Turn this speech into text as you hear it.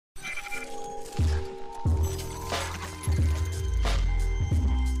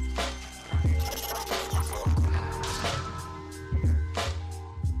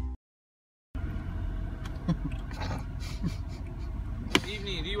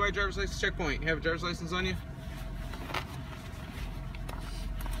DUI driver's license checkpoint. You have a driver's license on you?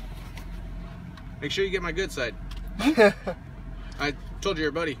 Make sure you get my good side. I told you,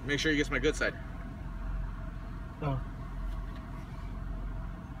 your buddy. Make sure you get my good side. Oh.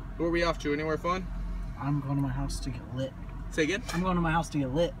 Where are we off to? Anywhere fun? I'm going to my house to get lit. Say again? I'm going to my house to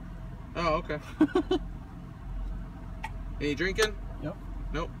get lit. Oh, okay. Any drinking? Yep.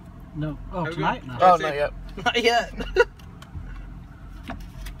 Nope. No. Oh, tonight? No. Oh, not yet. Not yet.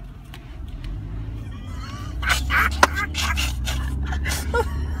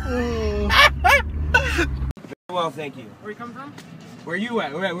 Well, thank you. Where you come from? Where you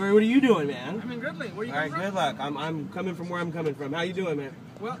at? What are you doing, man? I'm in Gridley. Where you All come right, from? good luck. I'm coming from where I'm coming from. How you doing, man?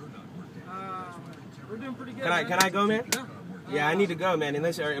 Well, we're doing pretty good. Can I go, man? No. Yeah, I need to go, man.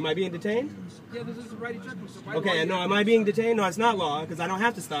 Unless, am I being detained? Yeah, this is a righty check. So Okay, no, am I being detained? No, it's not law, because I don't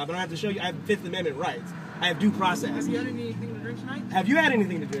have to stop. I don't have to show you. I have Fifth Amendment rights. I have due process. Have you had anything to drink tonight? Have you had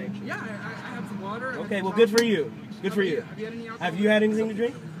anything to drink? Yeah, I have some water. Okay, well, good for you. Good for you. Have you had any alcohol? Have you had anything to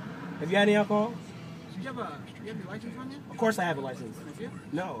drink? Have you had any alcohol? Do you have your license on you? Of course I have a license. Have you?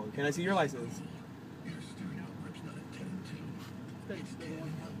 No. Can I see your license?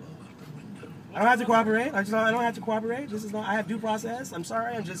 I don't have to cooperate. I don't have to cooperate. This is not. I have due process. I'm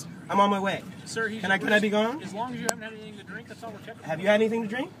sorry. I'm on my way. Sir, Can I be gone? As long as you haven't had anything to drink, that's all we're checking. Have you had anything to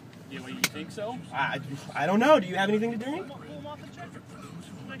drink? Yeah, well, you think so? I don't know. Do you have anything to drink? Pull him off and check it.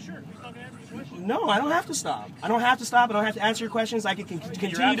 Make sure. He's not going to answer your question. No, I don't have to stop. I don't have to stop. I don't have to answer your questions. I can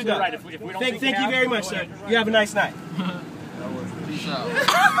continue to go. Right. If we don't Thank you very much, sir. You have a nice night. Peace out.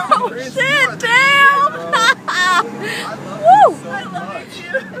 Oh shit, damn! Woo! I love you.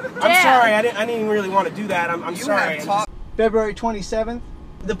 I'm sorry. I didn't really want to do that. I'm sorry. February 27th.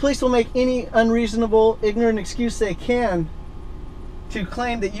 The police will make any unreasonable, ignorant excuse they can to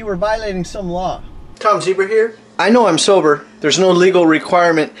claim that you were violating some law. Tom Zebra here. I know I'm sober. There's no legal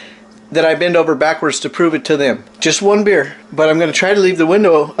requirement that I bend over backwards to prove it to them. Just one beer, but I'm going to try to leave the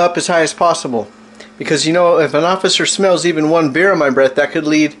window up as high as possible. Because, you know, if an officer smells even one beer on my breath, that could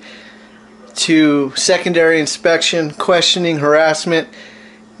lead to secondary inspection, questioning, harassment.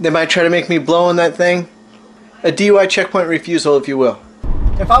 They might try to make me blow on that thing. A DUI checkpoint refusal, if you will.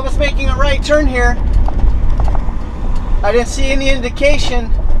 If I was making a right turn here, I didn't see any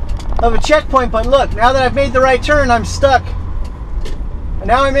indication of a checkpoint, but look, now that I've made the right turn, I'm stuck. And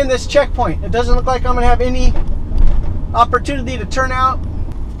now I'm in this checkpoint. It doesn't look like I'm going to have any opportunity to turn out.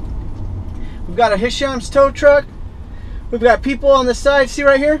 We've got a Hisham's tow truck. We've got people on the side. See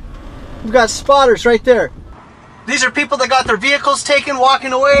right here? We've got spotters right there. These are people that got their vehicles taken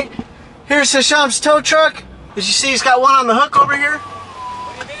walking away. Here's Hisham's tow truck. As you see, he's got one on the hook over here.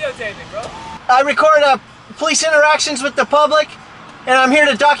 What are you videotaping, bro? I record police interactions with the public, and I'm here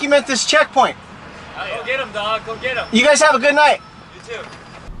to document this checkpoint. Oh, yeah. Go get him, dog. Go get him. You guys have a good night. You too.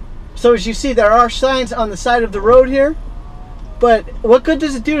 So as you see, there are signs on the side of the road here. But what good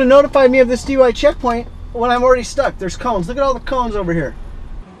does it do to notify me of this DUI checkpoint when I'm already stuck? There's cones. Look at all the cones over here.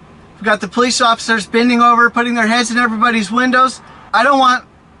 We've got the police officers bending over, putting their heads in everybody's windows. I don't want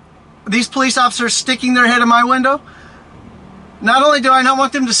these police officers sticking their head in my window. Not only do I not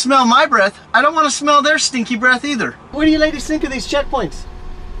want them to smell my breath, I don't want to smell their stinky breath either. What do you ladies think of these checkpoints?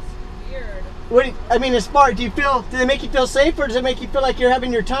 Weird. I mean, as far, do they make you feel safe, or does it make you feel like you're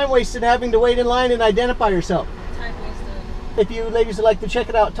having your time wasted having to wait in line and identify yourself? Time wasted. If you ladies would like to check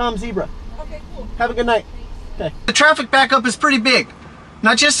it out, Tom Zebra. Okay, cool. Have a good night. Okay. The traffic backup is pretty big.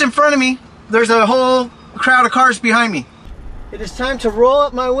 Not just in front of me, there's a whole crowd of cars behind me. It is time to roll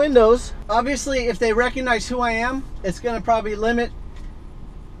up my windows. Obviously, if they recognize who I am, it's going to probably limit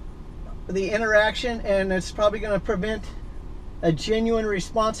the interaction, and it's probably going to prevent a genuine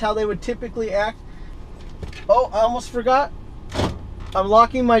response, how they would typically act. Oh, I almost forgot. I'm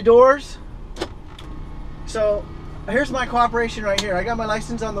locking my doors. So here's my cooperation right here. I got my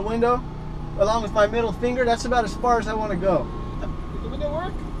license on the window along with my middle finger. That's about as far as I want to go. Did the window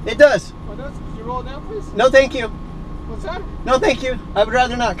work? It does. Oh, it does? Could you roll it down, please? No, thank you. What's that? No, thank you. I would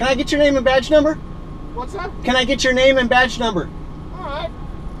rather not. Can I get your name and badge number? What's that? Can I get your name and badge number? All right.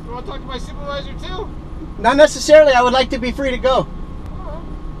 You want to talk to my supervisor, too? Not necessarily. I would like to be free to go. All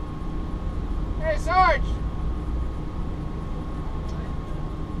right. Hey, Sarge.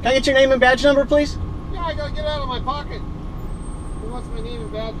 Can I get your name and badge number, please? Yeah, I got to get out of my pocket. He wants my name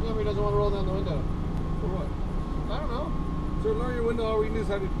and badge number. He doesn't want to roll down the window. For what? I don't know. So lower your window. All we can do is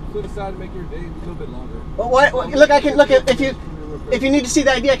have you flip aside and make your day a little bit longer. Well, what? Look, I can look at if you need to see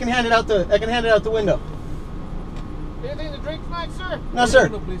the ID, I can hand it out the window. Anything to drink tonight, sir? No, sir.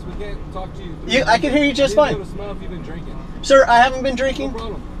 No, please. We can't talk to you. I can hear you just fine. Be able to smell if you've been drinking. Sir, I haven't been drinking. No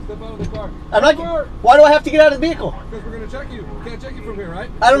problem. Step out of the car. I'm not. Why do I have to get out of the vehicle? Because we're going to check you. We can't check you from here, right?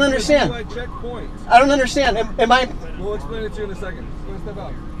 I don't understand. DUI checkpoint. I don't understand. Am I? We'll explain it to you in a second. Just go step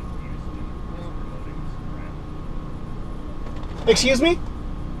out. Excuse me?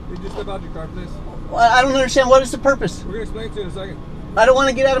 Did you step out your car, please? I don't understand. What is the purpose? We're going to explain it to you in a second. I don't want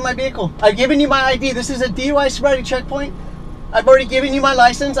to get out of my vehicle. I've given you my ID. This is a DUI sobriety checkpoint. I've already given you my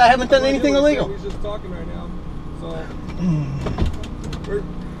license. I haven't done anything illegal. He's just talking right now. So,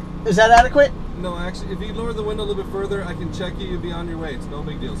 is that adequate? no, actually, if you lower the window a little bit further, I can check you. You'll be on your way. It's no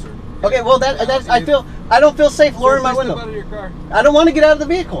big deal, sir. Okay, well that's I don't feel safe lowering my window. Step out of your car. I don't want to get out of the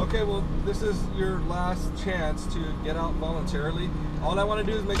vehicle. Okay, well, this is your last chance to get out voluntarily. All I want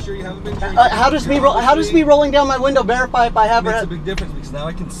to do is make sure you haven't been drinking. How does me rolling down my window verify if I have or makes have? a big difference because now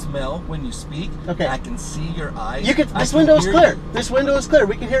I can smell when you speak. Okay. I can see your eyes. You could. This window is clear. This window is clear.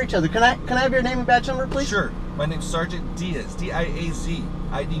 We can hear each other. Can I have your name and badge number, please? Sure. My name's Sergeant Diaz. D-I-A-Z.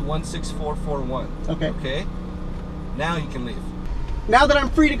 ID 16441. Okay. Okay. Now you can leave. Now that I'm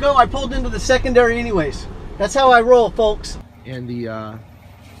free to go, I pulled into the secondary anyways. That's how I roll, folks. And the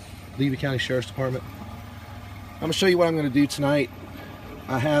Levy County Sheriff's Department. I'm going to show you what I'm going to do tonight.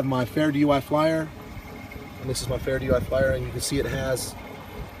 I have my Fair DUI flyer, and this is my Fair DUI flyer, and you can see it has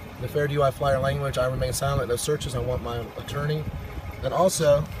the Fair DUI flyer language. I remain silent, no searches, I want my attorney. And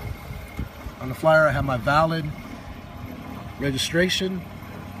also, on the flyer I have my valid registration,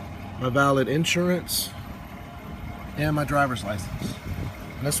 my valid insurance, and my driver's license.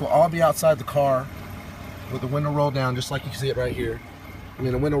 And this will all be outside the car with the window rolled down, just like you can see it right here. I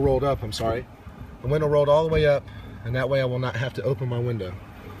mean, the window rolled up, I'm sorry. The window rolled all the way up, and that way I will not have to open my window.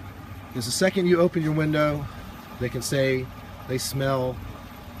 Because the second you open your window, they can say they smell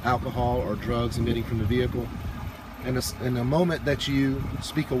alcohol or drugs emitting from the vehicle. And in the moment that you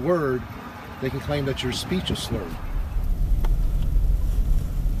speak a word, they can claim that your speech is slurred.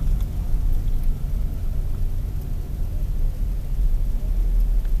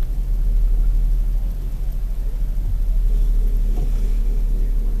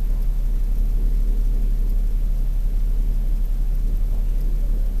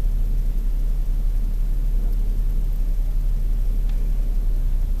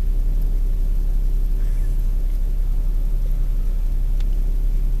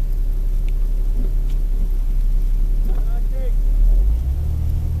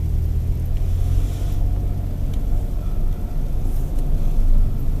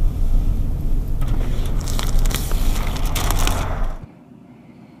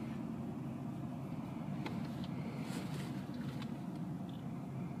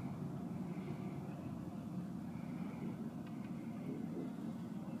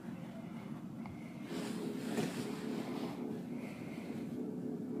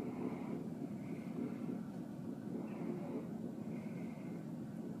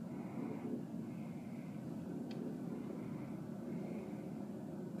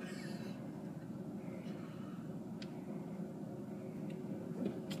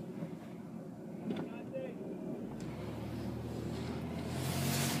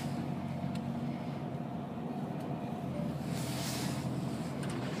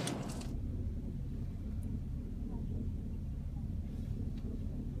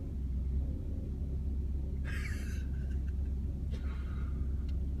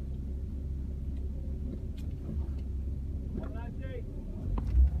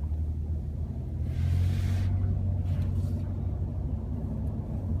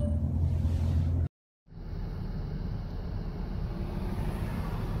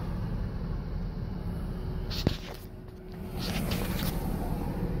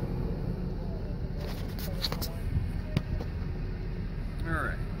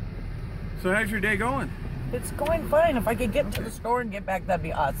 So how's your day going? It's going fine. If I could get to the store and get back, that'd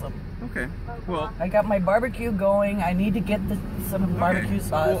be awesome. Okay. Well, I got my barbecue going. I need to get some barbecue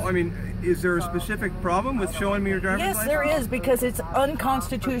sauce. Well, I mean, is there a specific problem with showing me your driver's license? Yes, there is, because it's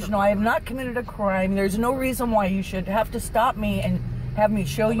unconstitutional. I have not committed a crime. There's no reason why you should have to stop me and have me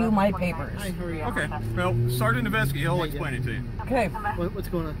show you my papers. Okay. Well, Sergeant Nevesky, he'll explain it to you. Okay. What's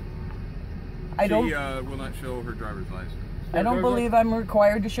going on? I don't. She will not show her driver's license. I don't believe I'm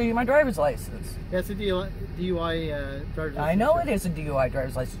required to show you my driver's license. That's a DUI driver's license. I know it is a DUI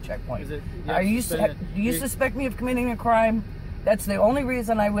driver's license checkpoint. Is it? Do you suspect me of committing a crime? That's the only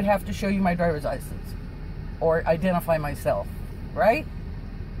reason I would have to show you my driver's license or identify myself, right?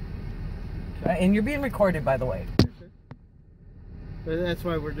 And you're being recorded, by the way. But that's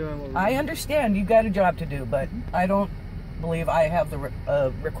why we're doing what we're I understand you got a job to do, but I don't believe I have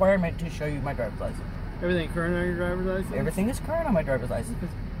the requirement to show you my driver's license. Everything current on your driver's license? Everything is current on my driver's license.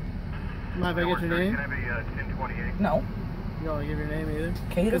 Mind if I get your name? No. You don't want to give your name either?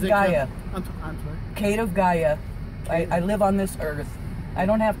 Kate of Gaia. I'm sorry. Kate of Gaia. I live on this earth. I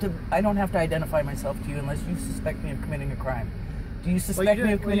don't have to identify myself to you unless you suspect me of committing a crime. Do you suspect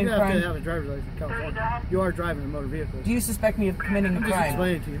me of committing a crime? You have to have a driver's license in California. You are driving a motor vehicle. Do you suspect me of committing a crime? Just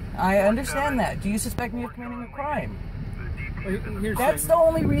explain it to you. I understand that. Do you suspect me of committing a crime? Well, that's the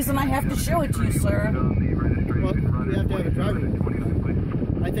only reason I have to show it to you, sir. Well, you have to have a driver's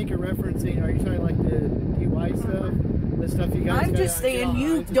license. I think you're referencing, are you talking like the DUI stuff? The stuff you guys I'm just saying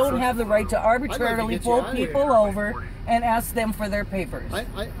you don't have the right to arbitrarily pull people over and ask them for their papers.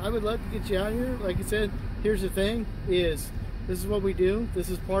 I would love to get you out of here. Like I said, here's the thing is, this is what we do. This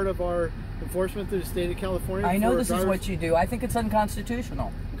is part of our enforcement through the state of California. I know this is what you do. I think it's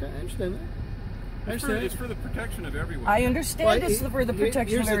unconstitutional. Okay, I understand that. It's for the protection of everyone. I understand it's for the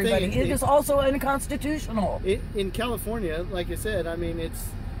protection of everybody. It is also unconstitutional. In California, like I said, I mean, you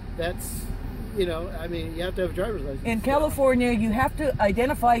have to have a driver's license. In California, you have to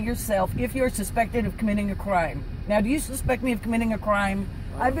identify yourself if you're suspected of committing a crime. Now, do you suspect me of committing a crime?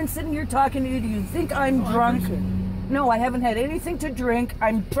 I've been sitting here talking to you. Do you think I'm drunk? No, I haven't had anything to drink.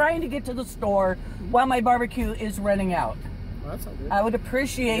 I'm trying to get to the store while my barbecue is running out. Well, that's not good. I would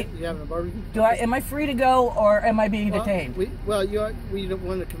appreciate. You having a barbecue? Am I free to go, or am I being detained? We don't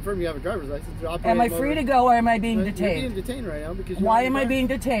want to confirm you have a driver's license. Am I free to go, or am I being detained? You're being detained right now because. Why am I being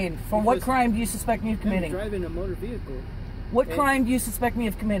detained? For what crime do you suspect me of committing? You're driving a motor vehicle. What crime do you suspect me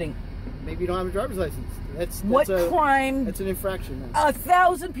of committing? Maybe you don't have a driver's license. That's crime? That's an infraction.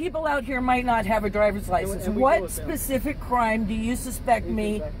 1,000 people out here might not have a driver's license. What specific crime do you suspect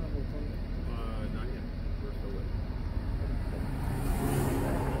me? Not yet. We're still waiting.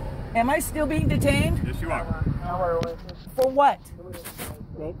 Am I still being detained? Yes, you are. For what?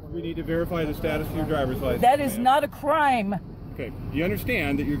 Well, we need to verify the status of your driver's license. That is not a crime. Okay. Do you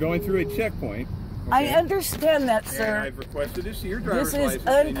understand that you're going through a checkpoint? Okay. I understand that, sir. And I've requested to see your driver's license.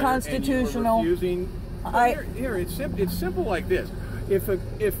 This is unconstitutional. And you are refusing. Here, it's simple like this.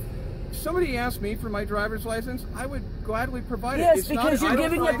 If somebody asked me for my driver's license, I would gladly provide it. Yes, because you're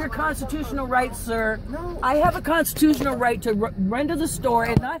giving up your constitutional rights, sir. No. I have a constitutional right to run to the store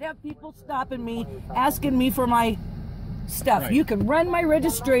and not have people stopping me, asking me for my stuff. Right. You can run my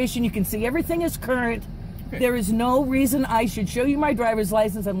registration. You can see everything is current. Okay. There is no reason I should show you my driver's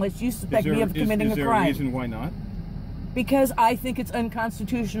license unless you suspect me of committing a crime. Is there a reason why not? Because I think it's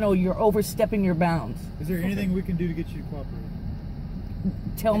unconstitutional. You're overstepping your bounds. Is there anything we can do to get you to cooperate?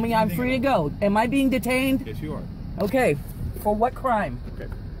 Tell me I'm free to go. Am I being detained? Yes, you are. Okay. For what crime?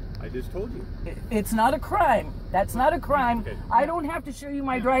 Okay. I just told you. It's not a crime. That's not a crime. Okay. I don't have to show you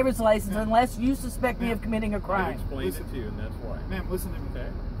my driver's license unless you suspect me of committing a crime. I explained it to you, and that's why. Ma'am, listen to me.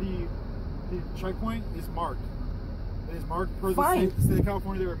 Okay. The checkpoint is marked. It is marked per the state of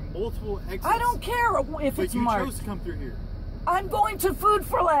California. There are multiple exits. I don't care if it's marked. But you chose to come through here. I'm going to Food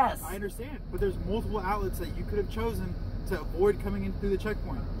for Less. I understand, but there's multiple outlets that you could have chosen to avoid coming in through the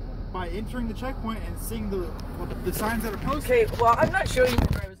checkpoint. By entering the checkpoint and seeing the signs that are posted. Okay, well, I'm not showing you my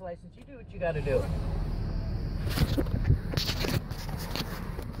driver's license. You do what you got to do.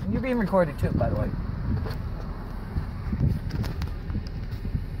 You're being recorded too, by the way.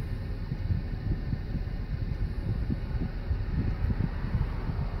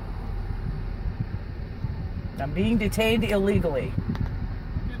 I'm being detained illegally.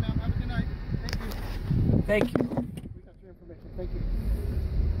 Okay, ma'am. Have a good night. Thank you. Thank you.